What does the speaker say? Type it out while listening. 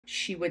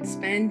She would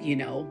spend,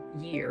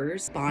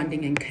 years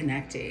bonding and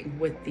connecting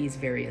with these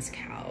various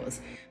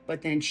cows,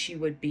 but then she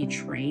would be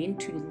trained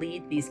to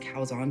lead these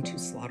cows onto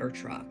slaughter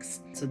trucks.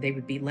 So they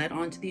would be led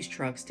onto these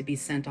trucks to be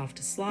sent off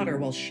to slaughter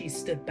while she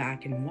stood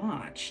back and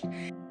watched.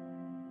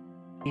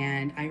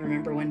 And I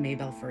remember when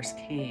Maybelle first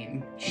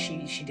came,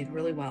 she did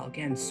really well.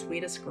 Again,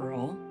 sweetest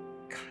girl,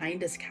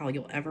 kindest cow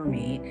you'll ever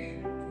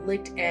meet,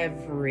 licked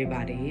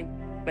everybody.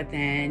 But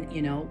then,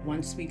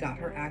 once we got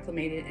her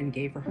acclimated and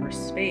gave her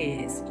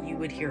space, you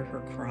would hear her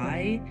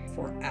cry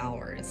for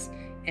hours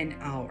and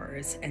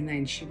hours. And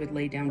then she would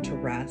lay down to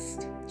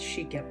rest.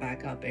 She'd get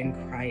back up and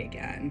cry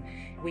again.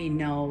 We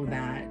know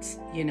that,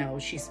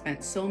 she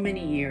spent so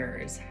many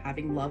years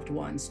having loved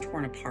ones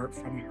torn apart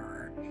from her.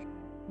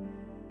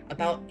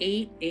 About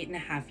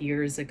 8.5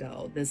 years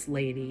ago, this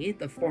lady,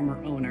 the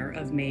former owner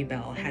of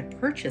Maybelle, had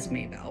purchased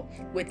Maybelle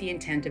with the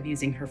intent of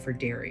using her for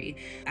dairy.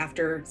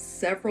 After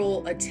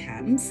several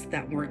attempts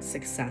that weren't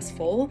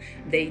successful,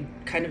 they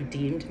kind of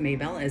deemed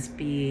Maybelle as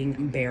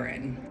being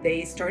barren.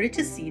 They started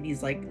to see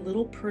these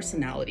little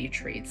personality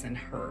traits in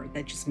her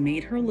that just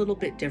made her a little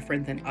bit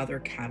different than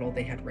other cattle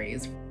they had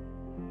raised.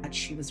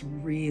 She was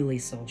really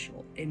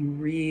social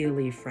and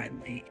really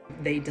friendly.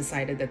 They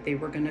decided that they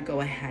were going to go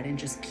ahead and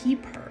just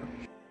keep her.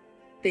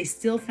 They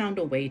still found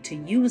a way to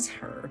use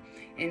her.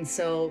 And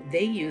so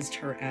they used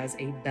her as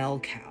a bell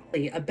cow.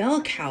 A bell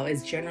cow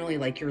is generally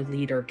like your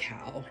leader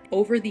cow.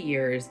 Over the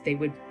years, they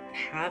would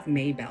have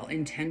Maybelle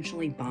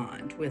intentionally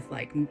bond with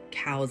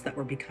cows that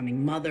were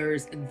becoming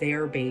mothers,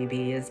 their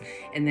babies,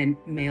 and then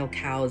male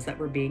cows that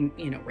were being,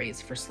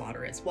 raised for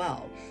slaughter as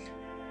well.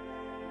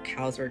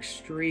 Cows are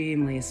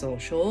extremely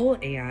social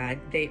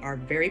and they are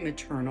very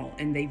maternal,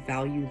 and they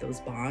value those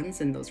bonds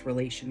and those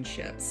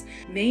relationships.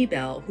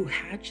 Maybelle, who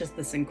had just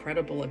this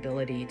incredible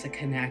ability to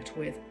connect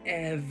with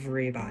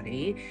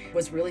everybody,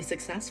 was really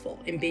successful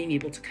in being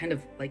able to kind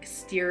of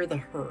steer the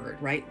herd,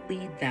 right?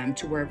 Lead them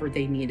to wherever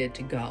they needed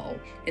to go.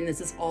 And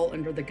this is all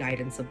under the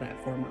guidance of that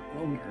former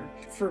owner.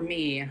 For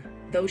me,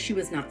 though she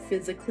was not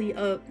physically,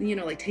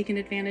 taken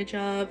advantage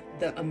of,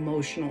 the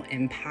emotional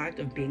impact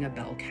of being a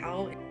bell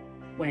cow,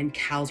 when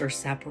cows are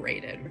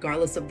separated,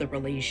 regardless of the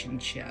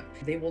relationship,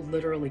 they will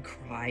literally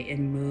cry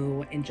and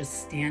moo and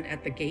just stand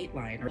at the gate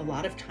line. Or a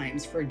lot of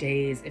times for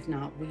days, if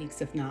not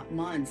weeks, if not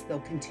months, they'll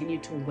continue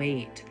to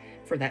wait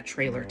for that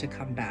trailer to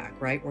come back,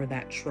 right? Or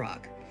that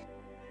truck.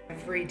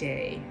 Every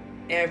day,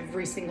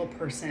 every single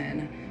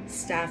person,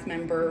 staff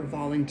member,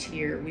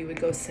 volunteer, we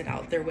would go sit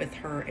out there with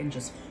her and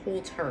just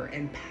hold her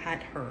and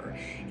pet her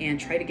and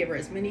try to give her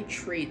as many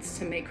treats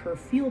to make her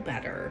feel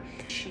better.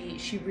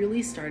 She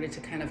really started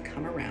to kind of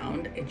come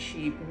around, and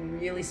she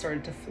really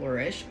started to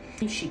flourish.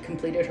 She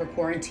completed her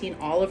quarantine.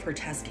 All of her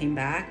tests came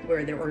back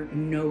where there were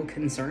no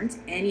concerns,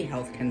 any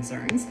health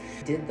concerns.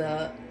 Did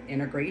the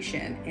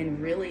integration,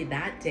 and really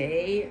that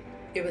day,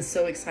 it was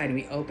so exciting.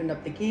 We opened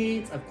up the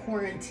gates of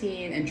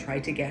quarantine and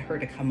tried to get her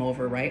to come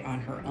over right on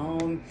her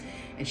own.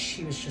 And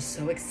she was just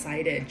so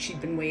excited.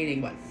 She'd been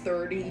waiting,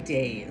 30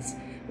 days,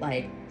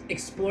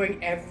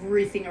 exploring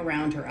everything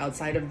around her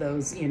outside of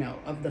those,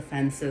 of the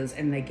fences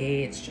and the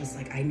gates, just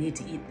I need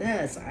to eat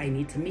this. I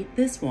need to meet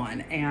this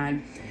one.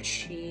 And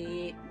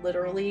she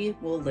literally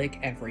will lick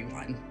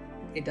everyone.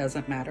 It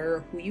doesn't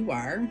matter who you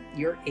are,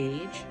 your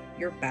age,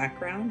 your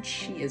background.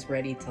 She is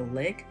ready to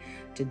lick,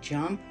 to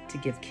jump, to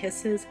give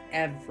kisses,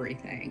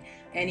 everything.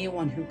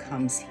 Anyone who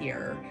comes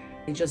here,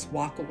 they just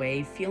walk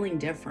away feeling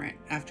different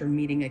after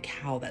meeting a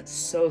cow that's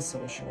so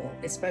social,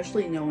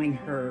 especially knowing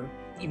her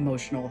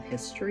emotional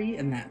history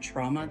and that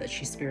trauma that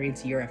she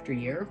experienced year after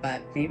year.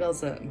 But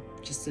Maybelle's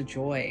just a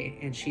joy,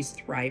 and she's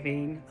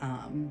thriving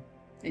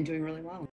and doing really well.